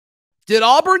Did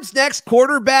Auburn's next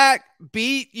quarterback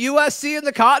beat USC in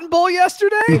the Cotton Bowl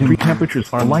yesterday? Freezing temperatures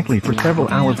are likely for several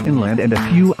hours inland and a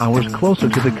few hours closer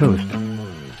to the coast.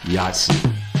 Yes.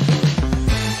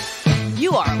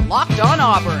 You are Locked On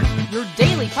Auburn, your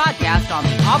daily podcast on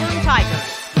the Auburn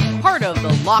Tigers. Part of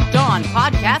the Locked On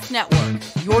Podcast Network,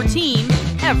 your team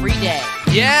every day.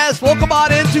 Yes, welcome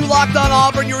on into Locked On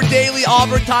Auburn, your daily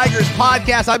Auburn Tigers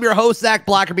podcast. I'm your host, Zac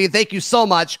Blackerby, and thank you so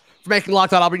much for making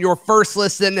Locked On Auburn your first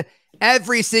listen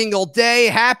every single day.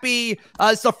 Happy,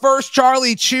 it's the first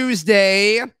Charlie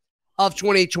Tuesday of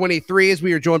 2023 as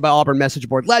we are joined by Auburn message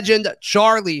board legend,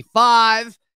 Charlie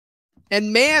 5.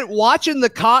 And man, watching the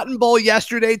Cotton Bowl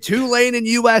yesterday, Tulane and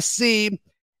USC,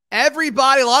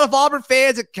 everybody, a lot of Auburn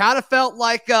fans, it kind of felt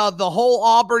like the whole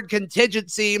Auburn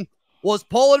contingency was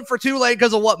pulling for Tulane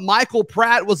because of what Michael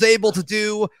Pratt was able to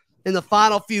do in the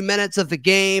final few minutes of the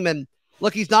game. And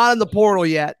look, he's not in the portal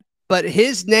yet, but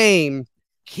his name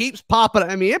keeps popping.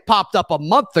 I mean, it popped up a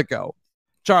month ago,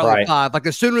 Charlie 5. Like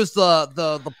as soon as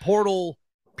the portal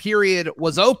period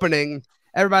was opening,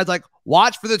 everybody's like,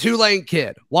 watch for the Tulane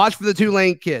kid. Watch for the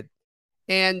Tulane kid.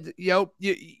 And, you know,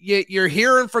 you're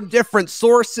hearing from different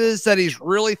sources that he's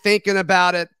really thinking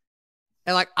about it.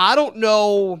 And, like, I don't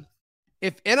know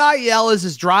if NIL is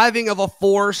as driving of a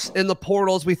force in the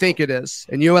portal as we think it is.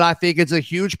 And you and I think it's a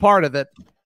huge part of it.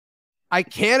 I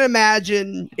can't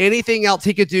imagine anything else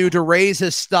he could do to raise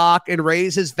his stock and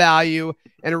raise his value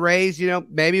and raise, you know,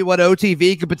 maybe what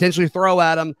OTV could potentially throw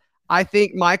at him. I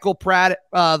think Michael Pratt,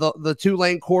 the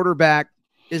Tulane quarterback,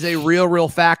 is a real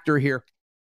factor here.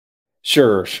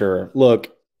 Sure.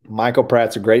 Look, Michael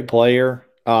Pratt's a great player.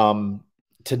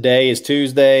 Today is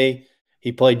Tuesday.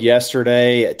 He played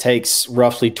yesterday. It takes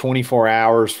roughly 24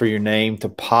 hours for your name to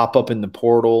pop up in the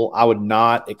portal. I would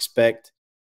not expect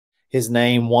his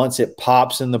name, once it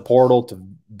pops in the portal, to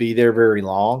be there very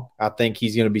long. I think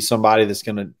he's going to be somebody that's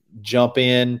going to jump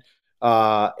in.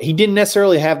 He didn't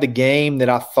necessarily have the game that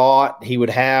I thought he would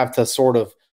have to sort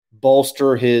of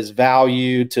bolster his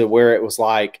value to where it was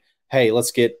like, hey,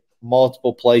 let's get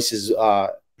multiple places,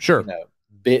 sure, you know,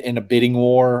 bit in a bidding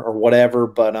war or whatever.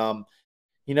 But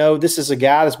you know, this is a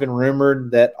guy that's been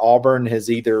rumored that Auburn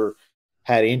has either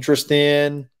had interest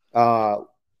in,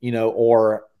 you know,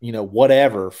 or you know,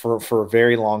 whatever for a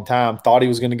very long time. Thought he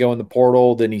was going to go in the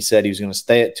portal, then he said he was going to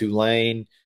stay at Tulane.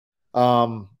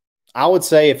 I would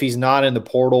say if he's not in the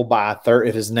portal by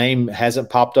if his name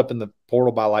hasn't popped up in the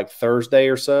portal by like Thursday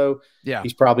or so, yeah,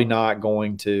 he's probably not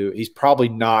going to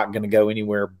go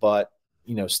anywhere but,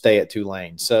 you know, stay at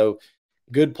Tulane. So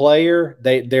good player.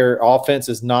 Their offense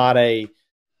is not a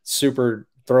super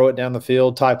throw it down the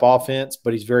field type offense,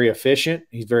 but he's very efficient.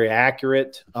 He's very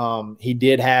accurate. He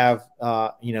did have,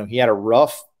 you know, he had a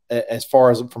rough as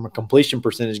far as from a completion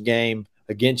percentage game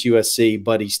against USC,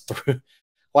 but he's through.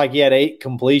 Like he had 8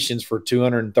 completions for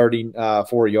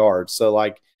 234 yards. So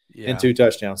like, and 2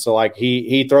 touchdowns. So like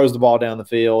he throws the ball down the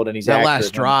field and he's that accurate.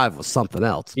 Last drive was something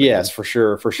else. Man. Yes, for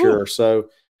sure. Ooh. So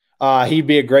he'd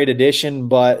be a great addition,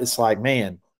 but it's like,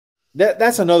 man,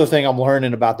 that's another thing I'm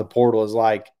learning about the portal is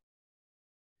like,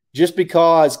 just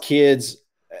because kids,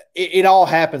 it all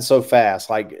happens so fast.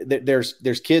 Like there's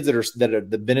kids that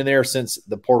have been in there since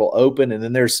the portal opened, and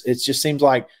then it just seems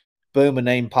like, boom, a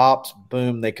name pops,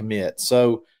 boom, they commit.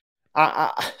 So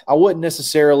I wouldn't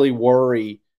necessarily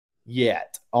worry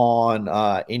yet on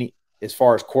any as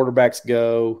far as quarterbacks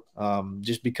go,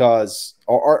 just because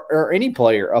or any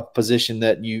player of position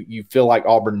that you feel like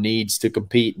Auburn needs to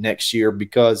compete next year,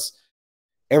 because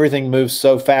everything moves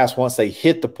so fast once they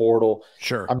hit the portal.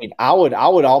 Sure. I mean, I would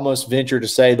almost venture to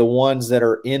say the ones that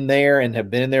are in there and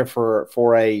have been in there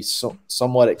for a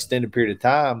somewhat extended period of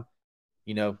time,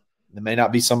 you know, it may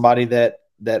not be somebody that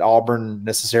Auburn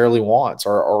necessarily wants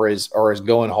or is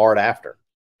going hard after.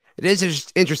 It is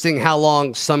just interesting how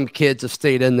long some kids have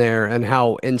stayed in there and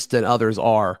how instant others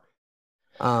are.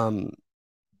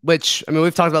 Which, I mean,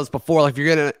 we've talked about this before. Like, if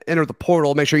you're going to enter the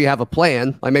portal, make sure you have a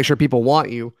plan. Like, make sure people want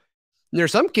you. And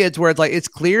there's some kids where it's like it's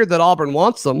clear that Auburn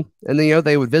wants them, and then, you know,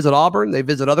 they would visit Auburn, they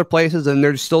visit other places, and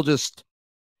they're still just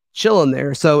chilling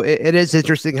there. So it is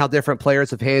interesting how different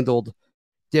players have handled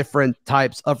different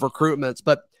types of recruitments.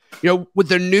 But, you know, with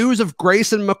the news of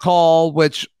Grayson McCall,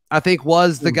 which I think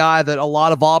was the guy that a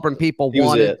lot of Auburn people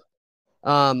wanted,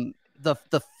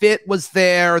 the fit was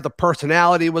there, the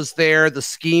personality was there, the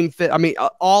scheme fit. I mean,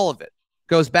 all of it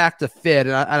goes back to fit.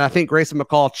 And I think Grayson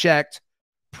McCall checked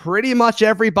pretty much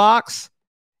every box.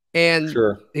 And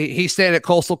sure, he's staying at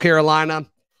Coastal Carolina.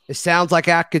 It sounds like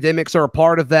academics are a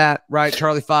part of that, right?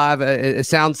 Charlie 5. It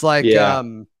sounds like, yeah.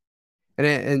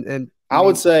 And I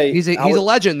would say he's a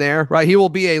legend there, right? He will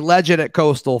be a legend at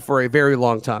Coastal for a very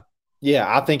long time. Yeah,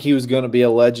 I think he was going to be a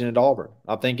legend at Auburn.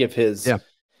 I think if his I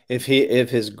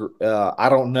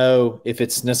don't know if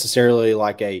it's necessarily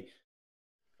like a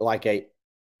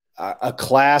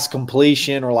class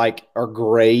completion or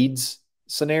grades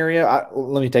scenario.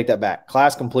 Let me take that back.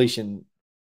 Class completion,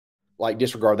 like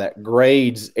disregard that.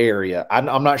 Grades area.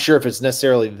 I'm not sure if it's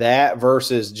necessarily that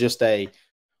versus just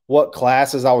what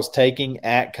classes I was taking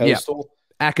at Coastal.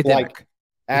 Yeah. Academic.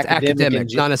 Academic,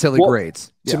 not necessarily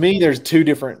grades. To me, there's two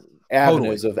different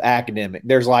avenues of academic.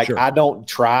 There's I don't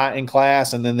try in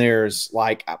class, and then there's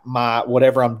my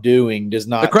whatever I'm doing does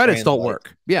not. The credits don't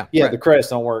work. Yeah. Yeah, right. The credits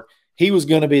don't work. He was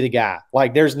going to be the guy.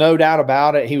 There's no doubt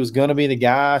about it. He was going to be the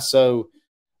guy. So,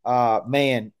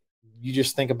 man, you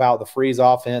just think about the Freeze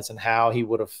offense and how he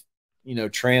would have,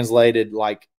 translated.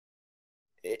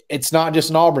 It's not just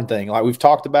an Auburn thing. We've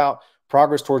talked about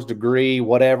progress towards degree,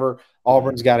 whatever.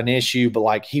 Auburn's got an issue,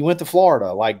 but he went to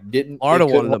Florida. Florida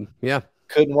wanted him. Yeah,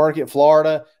 couldn't work at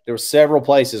Florida. There were several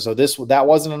places, so that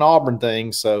wasn't an Auburn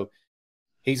thing. So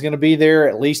he's going to be there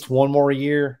at least one more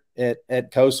year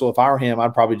at Coastal. If I were him,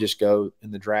 I'd probably just go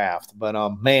in the draft. But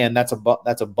man, that's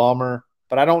a bummer.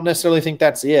 But I don't necessarily think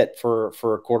that's it for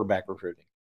quarterback recruiting.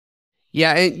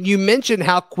 Yeah, and you mentioned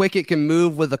how quick it can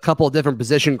move with a couple of different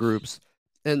position groups,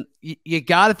 and you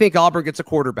got to think Auburn gets a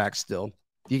quarterback still.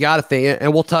 You got to think,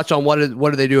 and we'll touch on what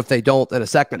do they do if they don't in a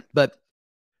second. But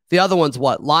the other one's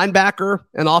what? Linebacker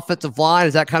and offensive line.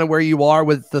 Is that kind of where you are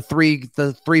with the three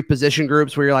position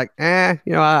groups where you're like,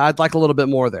 I'd like a little bit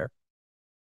more there?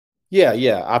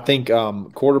 Yeah. I think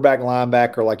quarterback,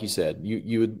 linebacker, like you said,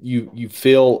 you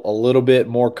feel a little bit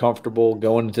more comfortable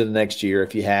going into the next year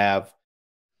if you have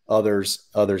others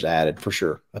added for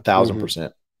sure,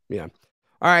 1,000%. Yeah. All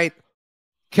right.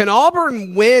 Can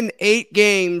Auburn win 8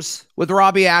 games with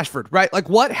Robby Ashford? Right?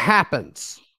 What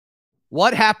happens?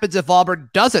 What happens if Auburn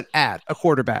doesn't add a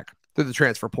quarterback through the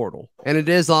transfer portal? And it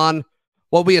is on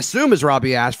what we assume is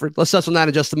Robby Ashford. Let's touch on that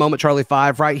in just a moment. Charlie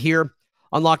 5 right here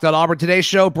on Locked On Auburn. Today's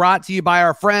show brought to you by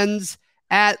our friends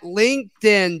at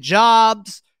LinkedIn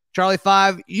Jobs. Charlie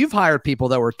 5, you've hired people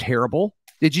that were terrible.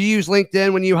 Did you use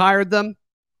LinkedIn when you hired them?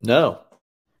 No.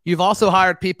 You've also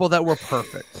hired people that were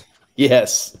perfect.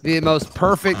 Yes. The most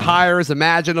perfect hires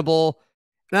imaginable.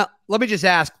 Now, let me just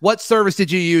ask, what service did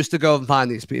you use to go and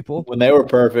find these people? When they were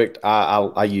perfect,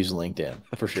 I use LinkedIn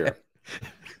for sure.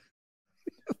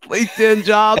 LinkedIn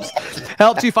Jobs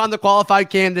helps you find the qualified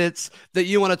candidates that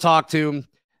you want to talk to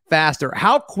faster.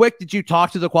 How quick did you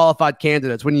talk to the qualified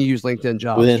candidates when you use LinkedIn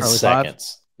Jobs? Within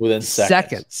seconds. Within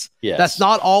seconds. Yes. That's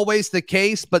not always the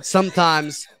case, but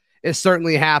sometimes it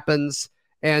certainly happens.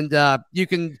 And you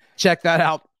can check that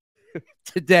out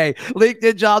today.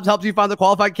 LinkedIn Jobs helps you find the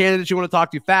qualified candidates you want to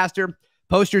talk to faster.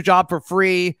 Post your job for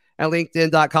free at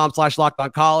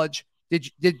linkedin.com/lockedoncollege.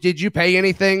 Did you pay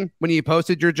anything when you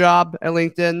posted your job at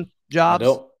LinkedIn Jobs?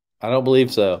 I don't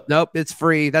believe so. Nope, it's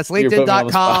free. That's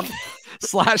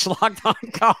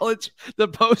linkedin.com/lockedoncollege to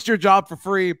post your job for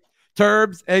free.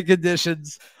 Terms and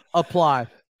conditions apply.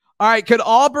 All right, could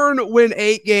Auburn win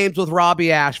 8 games with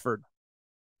Robby Ashford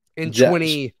in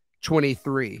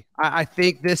 2023? I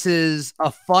think this is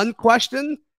a fun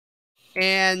question.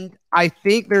 And I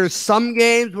think there's some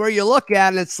games where you look at it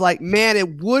and it's like, man,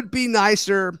 it would be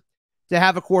nicer to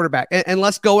have a quarterback. And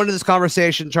let's go into this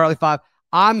conversation, Charlie 5.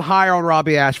 I'm higher on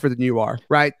Robby Ashford than you are,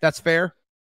 right? That's fair?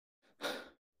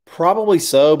 Probably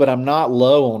so, but I'm not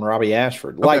low on Robby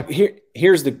Ashford. Okay.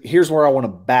 Here's where I want to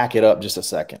back it up just a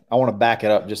second. Hey, back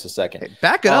it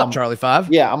up, Charlie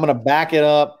 5. Yeah, I'm going to back it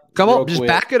up. Come on, just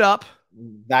back it up.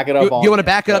 Back it up. You want to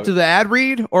back it up to the ad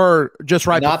read or just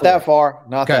right Not before? That far.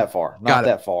 Not that far. Not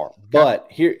that far. Okay. But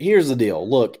here's the deal.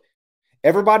 Look,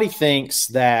 everybody thinks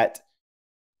that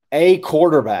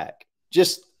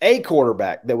just a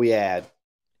quarterback that we add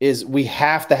is we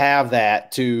have to have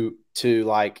that to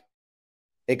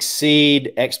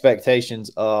exceed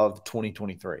expectations of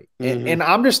 2023. Mm-hmm. And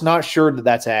I'm just not sure that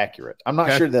that's accurate. I'm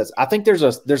not sure I think there's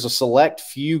a select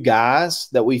few guys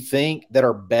that we think that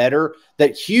are better,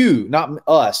 that Hugh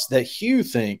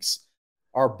thinks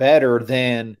are better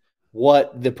than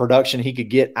what the production he could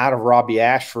get out of Robby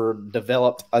Ashford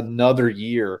developed another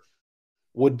year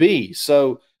would be.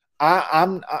 So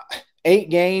I'm 8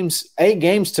 games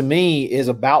to me is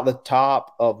about the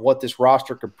top of what this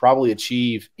roster could probably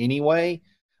achieve anyway.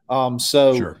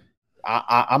 Sure.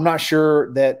 I'm not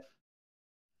sure that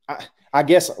I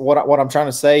guess what I'm trying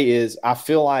to say is I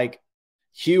feel like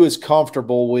Hugh is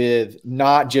comfortable with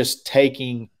not just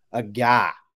taking a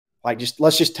guy,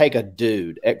 let's just take a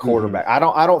dude at quarterback.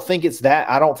 Mm-hmm. I don't think it's that.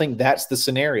 I don't think that's the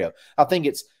scenario. I think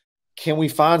it's, can we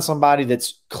find somebody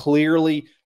that's clearly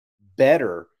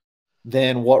better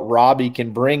than what Robby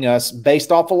can bring us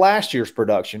based off of last year's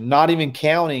production, not even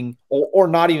counting or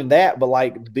not even that, but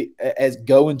like as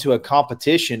go into a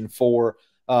competition for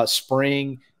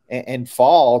spring and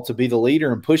fall to be the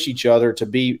leader and push each other to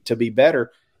be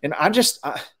better. And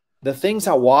the things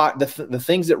I watch, the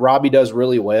things that Robby does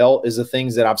really well is the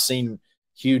things that I've seen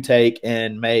Hugh take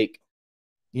and make,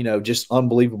 just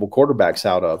unbelievable quarterbacks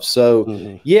out of.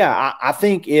 So yeah, I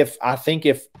think if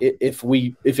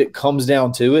it comes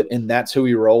down to it and that's who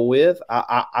we roll with,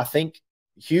 I think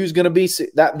Hugh's going to be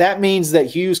that means that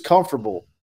Hugh's comfortable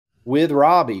with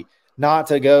Robby, not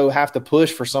to go have to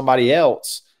push for somebody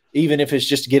else, even if it's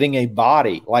just getting a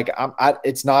body. Like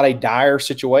it's not a dire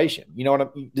situation. You know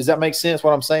does that make sense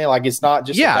what I'm saying? Like it's not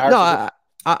just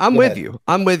I'm with you.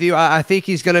 I think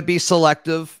he's going to be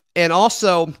selective. And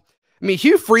also,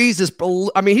 Hugh Freeze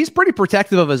he's pretty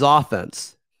protective of his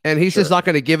offense, and he's just not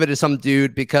going to give it to some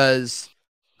dude because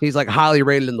he's like highly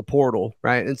rated in the portal.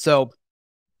 Right. And so,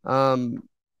 I'm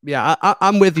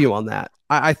with you on that.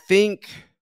 I think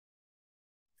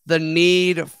the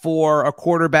need for a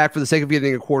quarterback for the sake of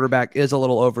getting a quarterback is a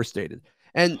little overstated.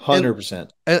 And 100%.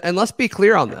 And let's be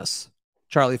clear on this,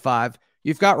 Charlie 5.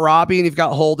 You've got Robby and you've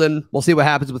got Holden. We'll see what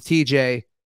happens with TJ.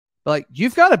 But like,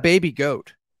 you've got a baby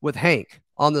goat with Hank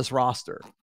on this roster.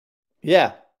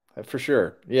 Yeah, for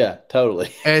sure. Yeah,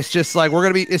 totally. And it's just like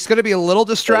it's gonna be a little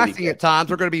distracting at times.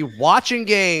 We're gonna be watching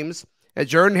games at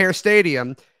Jordan-Hare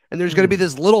Stadium, and there's gonna be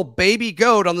this little baby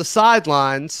goat on the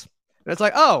sidelines, and it's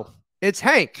like, oh, it's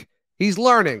Hank. He's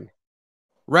learning,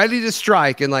 ready to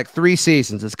strike in like 3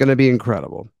 seasons. It's gonna be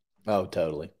incredible. Oh,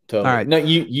 totally. All right. No,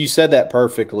 you said that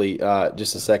perfectly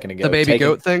just a second ago. The baby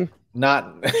goat thing?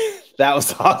 Not that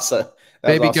was awesome.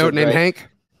 Baby goat named Hank?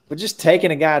 But just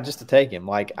taking a guy just to take him,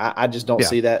 like I just don't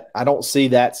see that. I don't see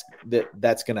that's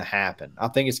going to happen. I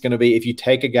think it's going to be, if you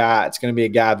take a guy, it's going to be a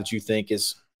guy that you think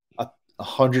is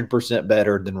 100%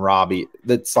 better than Robby.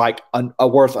 That's like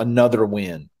worth another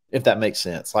win, if that makes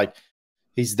sense. Like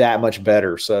he's that much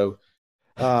better. So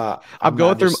I'm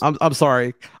going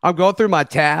through my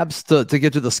tabs to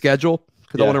get to the schedule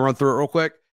because I want to run through it real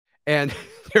quick. And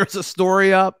there's a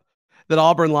story up that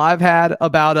Auburn Live had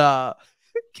about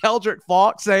Keldrick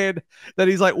Falk saying that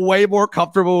he's like way more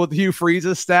comfortable with Hugh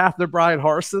Freeze's staff than Brian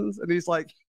Harson's, and he's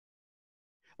like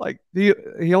he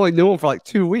only knew him for like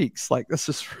 2 weeks. Like this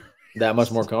is that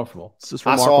much more comfortable. It's just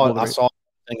remarkable. I saw a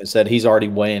thing that said he's already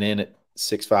weighing in at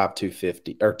 6'5",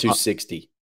 250 or 260.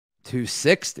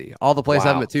 260. All the plays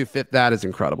have him at 250. That is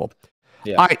incredible.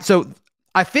 Yeah. All right, so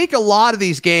I think a lot of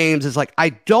these games is like I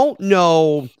don't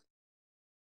know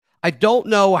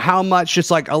how much,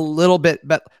 just like a little bit,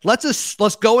 but let's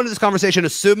go into this conversation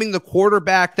assuming the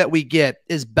quarterback that we get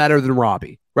is better than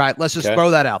Robby, right? Let's just throw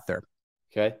that out there.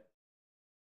 Okay.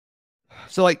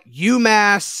 So like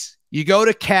UMass, you go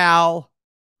to Cal.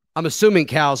 I'm assuming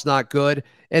Cal's not good,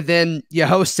 and then you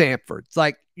host Samford. It's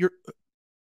like you're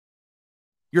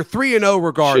 3-0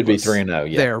 regardless. Should be 3-0,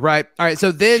 yeah. There, right? All right.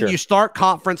 So then you start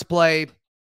conference play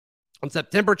on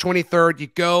September 23rd. You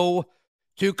go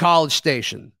to College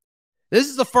Station. This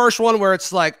is the first one where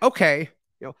it's like, okay,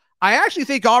 I actually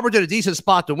think Auburn did a decent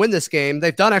spot to win this game.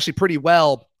 They've done actually pretty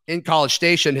well in College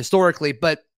Station historically,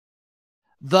 but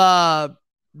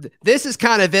this is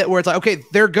kind of it where it's like, okay,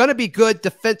 they're going to be good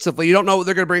defensively. You don't know what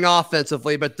they're going to bring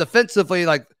offensively, but defensively,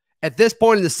 like at this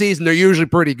point in the season, they're usually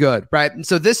pretty good, right? And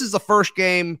so this is the first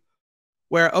game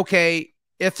where, okay,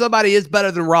 if somebody is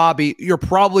better than Robby, you're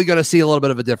probably going to see a little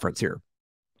bit of a difference here.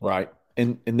 Right.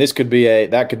 And this could be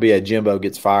a Jimbo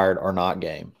gets fired or not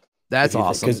game. That's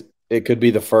awesome. Because it could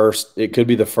be the first. It could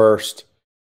be the first.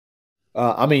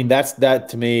 That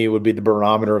to me would be the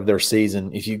barometer of their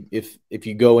season. If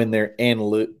you go in there and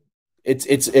lose,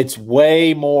 it's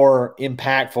way more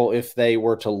impactful if they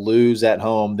were to lose at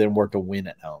home than were to win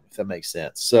at home. If that makes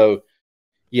sense. So,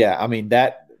 yeah,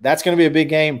 that's going to be a big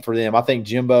game for them. I think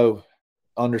Jimbo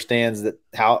understands that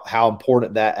how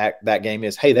important that game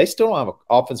is. Hey, they still don't have an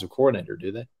offensive coordinator,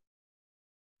 do they?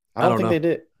 I don't think they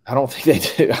do. I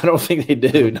don't think they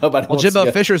do. Nobody. Well,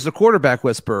 Jimbo Fisher's the quarterback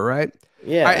whisperer, right?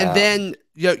 Yeah. All right, and then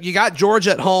you got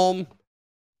Georgia at home.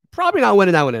 Probably not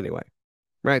winning that one anyway,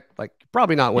 right? Like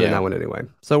probably not winning that one anyway.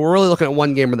 So we're really looking at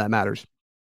one game where that matters.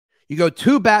 You go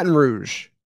to Baton Rouge.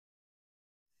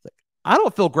 I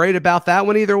don't feel great about that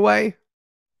one either way.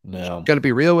 No. Going to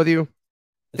be real with you.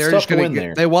 They're just going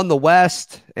to they won the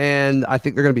West, and I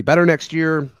think they're going to be better next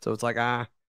year. So it's like, I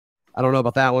don't know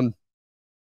about that one.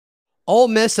 Ole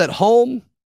Miss at home.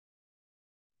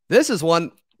 This is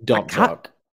one dump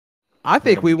truck. I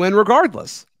think we win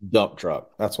regardless. Dump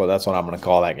truck. That's what I'm going to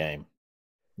call that game.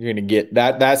 You're going to get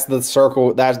that. That's the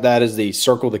circle. That is the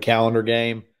circle the calendar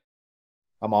game.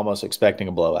 I'm almost expecting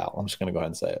a blowout. I'm just going to go ahead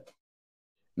and say it.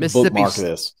 Bookmark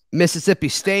this. Mississippi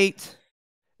State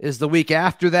is the week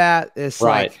after that. It's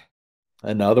right. Like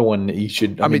another one that you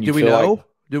should. I mean, do we know? Like,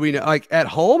 do we know? Like at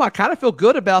home, I kind of feel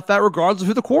good about that, regardless of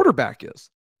who the quarterback is.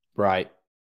 Right.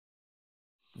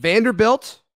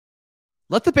 Vanderbilt,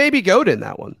 let the baby goat in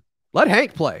that one. Let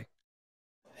Hank play.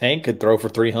 Hank could throw for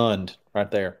 300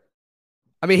 right there.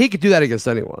 I mean, he could do that against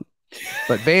anyone.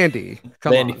 But Vandy,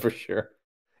 come on. Vandy for sure.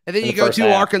 And then you go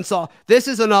to Arkansas. This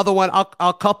is another one.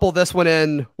 I'll couple this one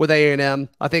in with A&M.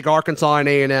 I think Arkansas and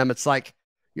A&M, it's like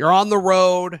you're on the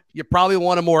road. You probably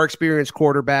want a more experienced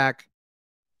quarterback.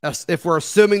 If we're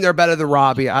assuming they're better than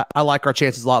Robby, I like our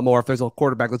chances a lot more if there's a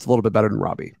quarterback that's a little bit better than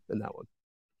Robby in that one.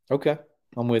 Okay.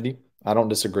 I'm with you. I don't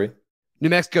disagree. New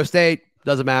Mexico State,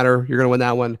 doesn't matter. You're going to win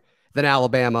that one. Then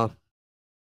Alabama.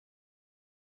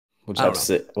 We'll have to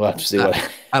see what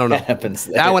I don't know. happens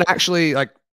there. That one actually,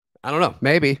 like, I don't know.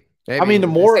 Maybe. I mean,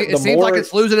 it seems like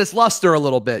it's losing its luster a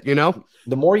little bit, you know?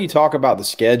 The more you talk about the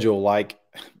schedule, like,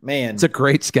 man. It's a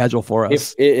great schedule for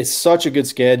us. It's such a good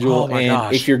schedule. Oh my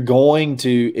gosh. If you're going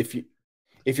to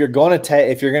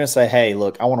say, hey,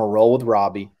 look, I want to roll with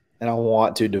Robby and I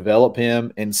want to develop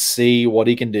him and see what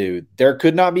he can do, there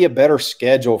could not be a better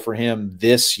schedule for him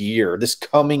this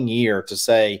coming year to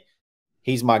say,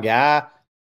 he's my guy.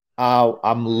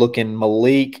 I'm looking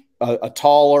Malik, a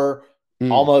taller,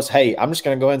 almost, hey, I'm just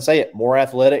going to go ahead and say it, more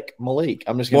athletic Malik.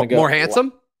 I'm just going to go. More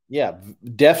handsome? Yeah,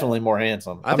 definitely more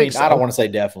handsome. I mean, I don't want to say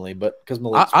definitely, but because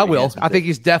Malik's I will. I think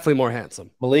he's definitely more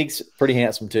handsome. Malik's pretty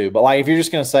handsome too. But like, if you're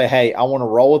just going to say, hey, I want to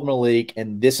roll with Malik,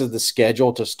 and this is the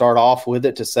schedule to start off with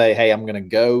it, to say, hey, I'm going to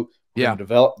go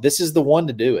develop. This is the one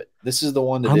to do it. This is the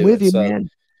one to do it. I'm with you, man.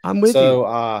 I'm with you.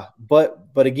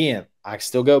 But again, I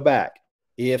still go back.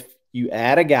 If you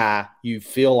add a guy, you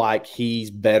feel like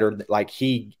he's better, like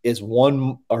he is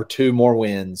one or two more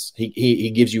wins.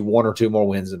 He gives you one or two more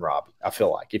wins than Robby. I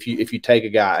feel like if you take a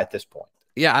guy at this point.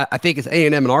 Yeah, I think it's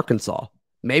A&M and Arkansas.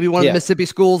 Maybe one of the Mississippi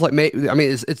schools. Like,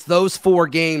 it's those four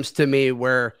games to me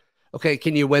where, okay,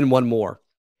 can you win one more?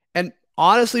 And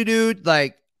honestly, dude,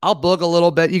 like, I'll book a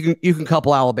little bit. You can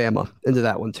couple Alabama into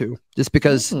that one too, just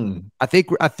because I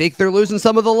think they're losing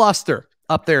some of the luster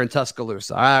up there in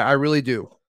Tuscaloosa. I really do.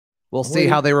 We'll see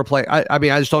how they replace. I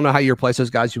mean, I just don't know how you replace those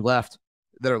guys who left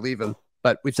that are leaving,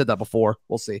 but we've said that before.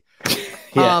 We'll see.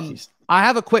 I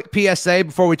have a quick PSA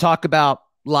before we talk about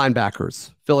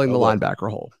linebackers, filling the linebacker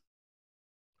hole.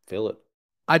 Fill it.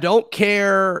 I don't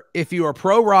care if you are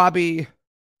pro Robby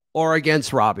or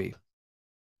against Robby.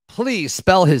 Please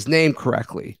spell his name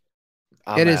correctly.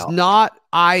 It is not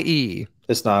IE.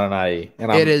 It's not an IE.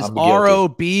 And it is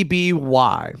Robby.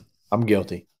 I'm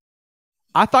guilty.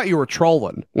 I thought you were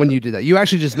trolling when you did that. You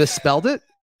actually just misspelled it?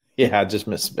 Yeah, I just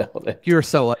misspelled it. You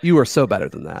were so better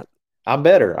than that. I'm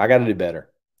better. I got to do better.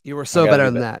 You were so better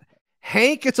than that.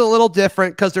 Hank, it's a little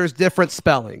different because there's different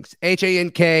spellings.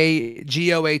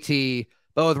 HANKGOAT.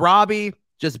 But with Robby,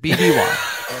 just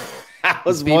BBY. I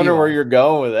was wondering where you're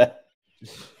going with that.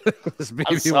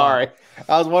 I'm sorry.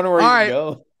 I was wondering where you're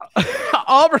going.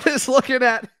 Auburn is looking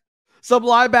at some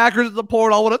linebackers at the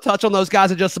portal. I want to touch on those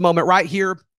guys in just a moment right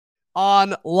here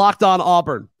on Locked On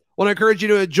Auburn. I want to encourage you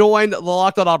to join the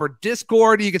Locked On Auburn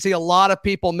Discord. You can see a lot of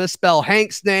people misspell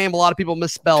Hank's name. A lot of people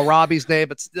misspell Robby's name,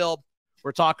 but still,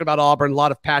 we're talking about Auburn. A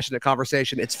lot of passionate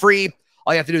conversation. It's free.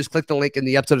 All you have to do is click the link in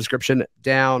the episode description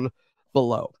down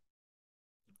below.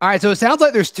 All right, so it sounds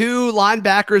like there's two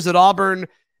linebackers that Auburn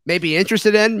may be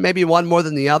interested in, maybe one more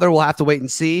than the other. We'll have to wait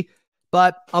and see.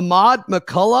 But Ahmad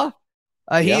McCullough,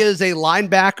 he is a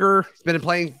linebacker. He's been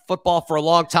playing football for a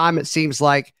long time, it seems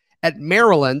like. At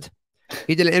Maryland,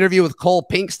 he did an interview with Cole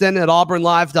Pinkston at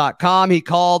auburnlive.com. He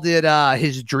called it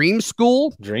his dream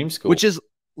school. Which is a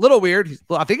little weird.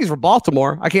 I think he's from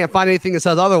Baltimore. I can't find anything that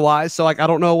says otherwise, so I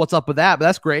don't know what's up with that, but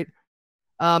that's great.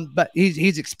 But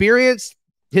he's experienced.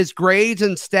 His grades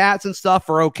and stats and stuff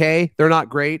are okay. They're not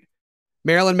great.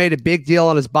 Maryland made a big deal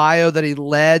on his bio that he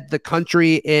led the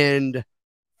country in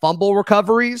fumble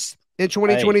recoveries in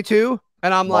 2022.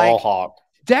 And I'm like,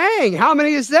 dang, how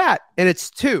many is that? And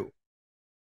it's 2.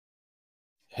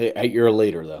 Hey, you're a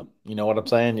leader, though. You know what I'm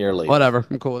saying? You're a leader. Whatever.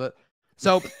 I'm cool with it.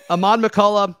 So Ahmad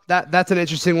McCullough, that's an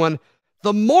interesting one.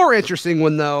 The more interesting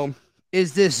one, though,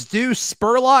 is this Duece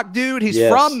Spurlock dude. He's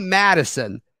from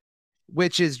Madison,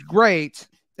 which is great.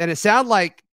 And it sounded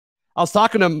like I was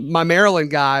talking to my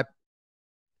Maryland guy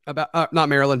about, not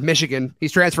Maryland, Michigan.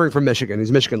 He's transferring from Michigan. He's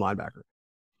a Michigan linebacker.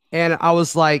 And I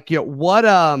was like, what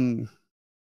are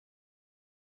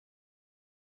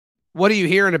you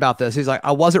hearing about this? He's like,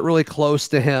 I wasn't really close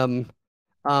to him.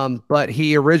 But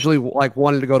he originally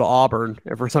wanted to go to Auburn,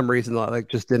 and for some reason,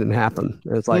 just didn't happen.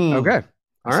 And it's like, okay.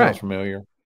 All right. Sounds familiar.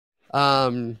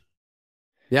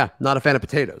 Yeah, not a fan of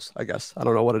potatoes, I guess. I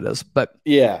don't know what it is, but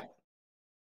yeah.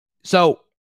 So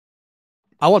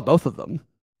I want both of them.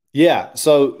 Yeah.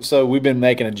 So we've been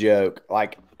making a joke,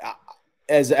 like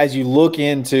as you look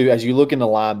into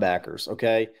linebackers.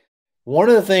 Okay. One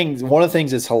of the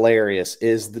things that's hilarious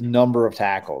is the number of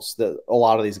tackles that a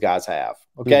lot of these guys have.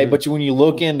 Okay. But when you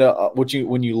look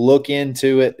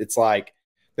into it, it's like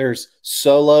there's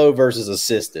solo versus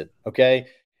assisted. Okay.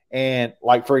 And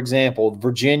like, for example,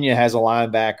 Virginia has a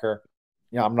linebacker.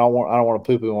 I don't want to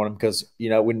poo-poo on him because,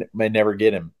 we may never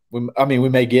get him. We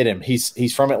may get him.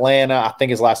 He's from Atlanta. I think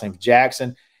his last name's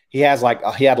Jackson. He had like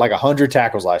 100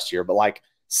 tackles last year, but like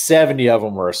 70 of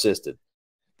them were assisted.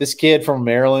 This kid from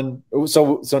Maryland.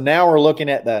 So now we're looking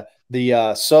at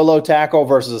the solo tackle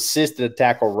versus assisted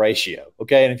tackle ratio.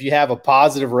 Okay. And if you have a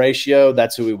positive ratio,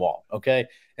 that's who we want. Okay.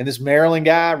 And this Maryland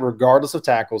guy, regardless of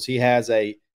tackles, he has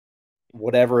a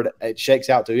whatever it shakes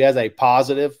out to. He has a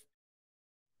positive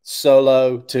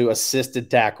solo to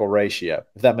assisted tackle ratio,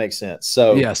 if that makes sense.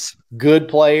 So yes, good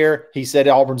player. He said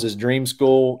Auburn's his dream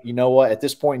school. You know what? At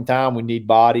this point in time, we need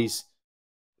bodies.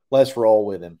 Let's roll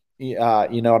with him. You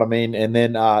know what I mean? And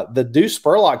then the Duece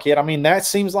Spurlock kid, that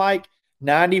seems like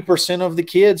 90% of the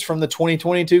kids from the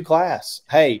 2022 class.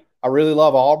 Hey, I really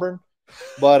love Auburn,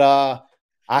 but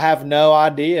I have no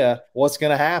idea what's going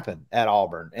to happen at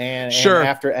Auburn. And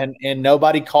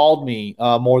nobody called me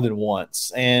more than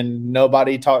once, and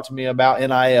nobody talked to me about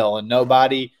NIL, and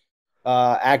nobody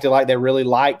acted like they really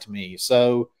liked me.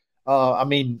 So,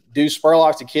 Duece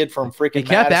Spurlock's a kid from freaking He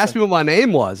kept asking me what my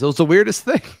name was. It was the weirdest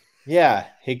thing. Yeah,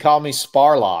 he called me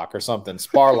Spurlock or something.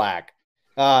 Spurlock.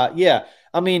 Yeah,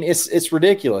 it's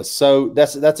ridiculous. So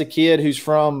that's a kid who's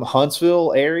from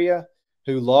Huntsville area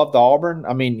who loved Auburn.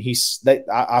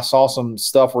 I saw some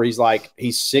stuff where he's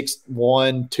 6'1",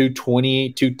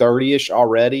 220, 230-ish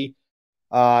already.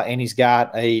 And he's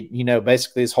got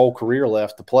basically his whole career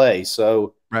left to play.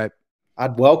 So right.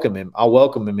 I'd welcome him. I'll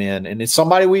welcome him in. And it's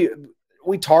somebody we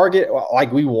target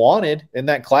like we wanted in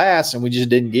that class and we just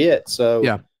didn't get. So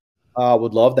yeah,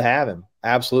 would love to have him.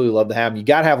 Absolutely love to have him. You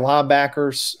got to have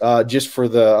linebackers just for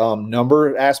the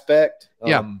number aspect.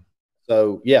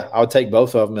 So yeah, I would take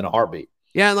both of them in a heartbeat.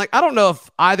 Yeah, and I don't know if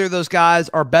either of those guys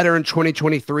are better in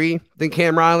 2023 than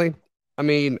Cam Riley.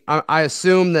 I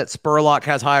assume that Spurlock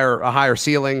has a higher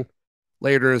ceiling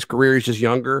later in his career. He's just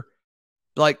younger.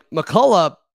 Like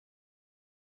McCullough,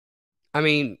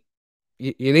 you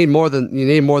need more than the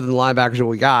linebackers that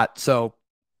we got. So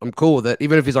I'm cool with it.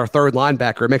 Even if he's our third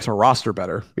linebacker, it makes our roster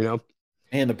better.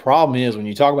 And the problem is when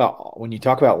you talk about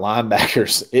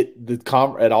linebackers,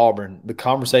 at Auburn, the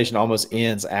conversation almost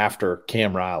ends after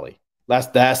Cam Riley.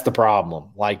 That's the problem.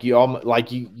 You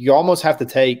almost have to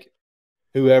take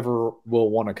whoever will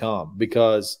want to come,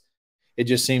 because it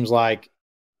just seems like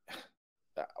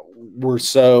we're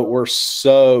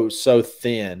so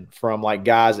thin from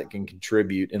guys that can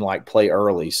contribute and play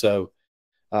early. So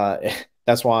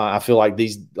that's why I feel like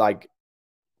these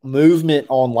movement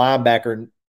on linebacker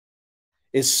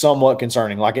is somewhat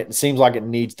concerning. It seems like it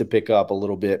needs to pick up a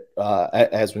little bit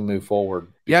as we move forward.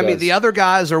 Yeah, the other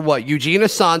guys are what? Eugene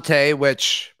Asante,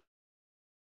 which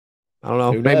I don't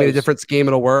know, maybe in a different scheme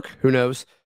it'll work. Who knows?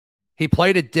 He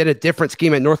did a different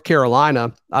scheme at North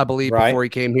Carolina, I believe, before he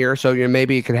came here. So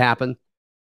maybe it could happen.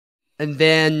 And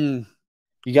then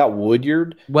you got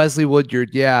Woodyard, Wesley Woodyard.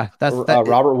 Yeah, that's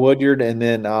Robert Woodyard, and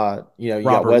then you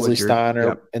got Wesley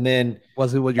Woodyard, and then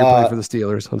Wesley Woodyard played for the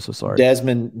Steelers. I'm so sorry.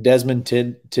 Desmond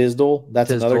Tisdale. That's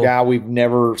another guy we've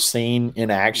never seen in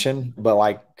action,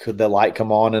 but could the light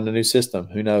come on in the new system?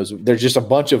 Who knows? There's just a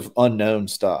bunch of unknown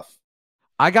stuff.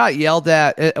 I got yelled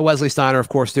at, Wesley Steiner, of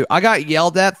course, too. I got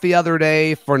yelled at the other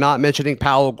day for not mentioning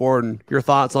Powell Gordon. Your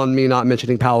thoughts on me not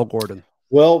mentioning Powell Gordon?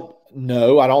 Well,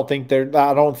 no, I don't think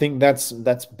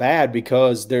that's bad,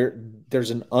 because there's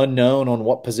an unknown on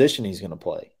what position he's going to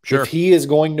play. Sure. If he is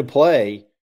going to play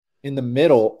in the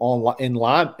middle at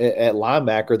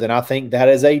linebacker, then I think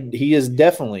he is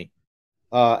definitely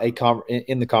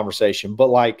in the conversation. But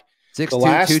 6'2",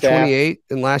 228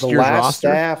 in last year's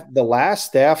roster. The last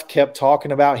staff kept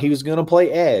talking about he was going to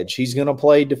play edge. He's going to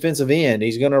play defensive end.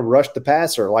 He's going to rush the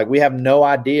passer. We have no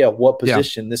idea what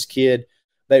position this kid,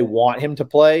 they want him to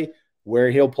play,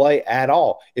 where he'll play at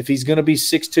all. If he's going to be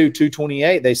 6'2",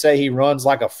 228, they say he runs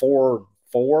like a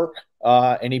 4.4,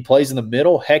 and he plays in the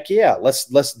middle. Heck yeah. That's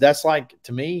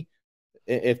to me,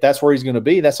 if that's where he's going to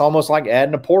be, that's almost like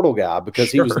adding a portal guy,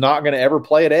 because he was not going to ever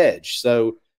play at edge.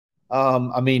 So,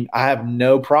 I have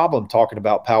no problem talking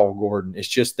about Powell Gordon. It's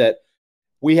just that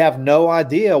we have no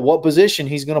idea what position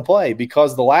he's going to play,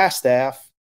 because the last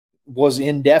staff was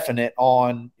indefinite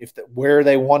on where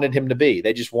they wanted him to be.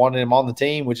 They just wanted him on the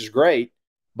team, which is great,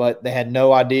 but they had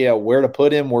no idea where to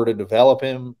put him, where to develop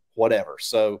him, whatever.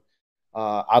 So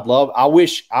I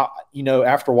wish,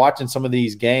 after watching some of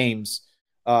these games,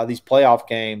 these playoff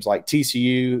games like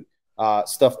TCU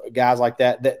stuff, guys like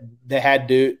that they had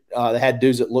dudes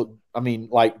that looked,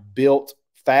 like built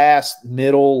fast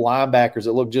middle linebackers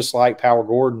that look just like Power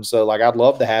Gordon. So like, I'd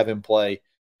love to have him play.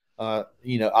 I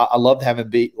love to have him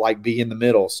be in the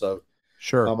middle. So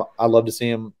sure, I'd love to see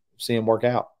him work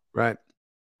out. Right.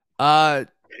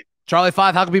 Charlie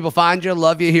 5, how can people find you?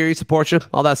 Love you, hear you, support you,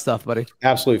 all that stuff, buddy.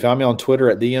 Absolutely. Find me on Twitter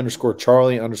at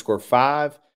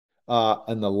 @the_Charlie_5,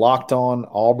 and the Locked On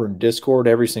Auburn Discord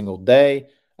every single day.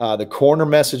 The corner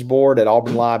message board at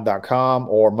auburnlive.com,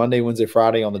 or Monday, Wednesday,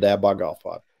 Friday on the Dad Bod Golf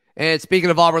Pod. And speaking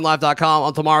of auburnlive.com,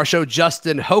 on tomorrow's show,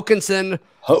 Justin Hokanson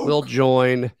will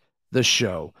join the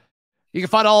show. You can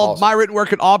find all of my written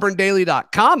work at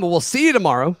auburndaily.com, and we'll see you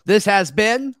tomorrow. This has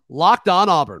been Locked On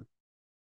Auburn.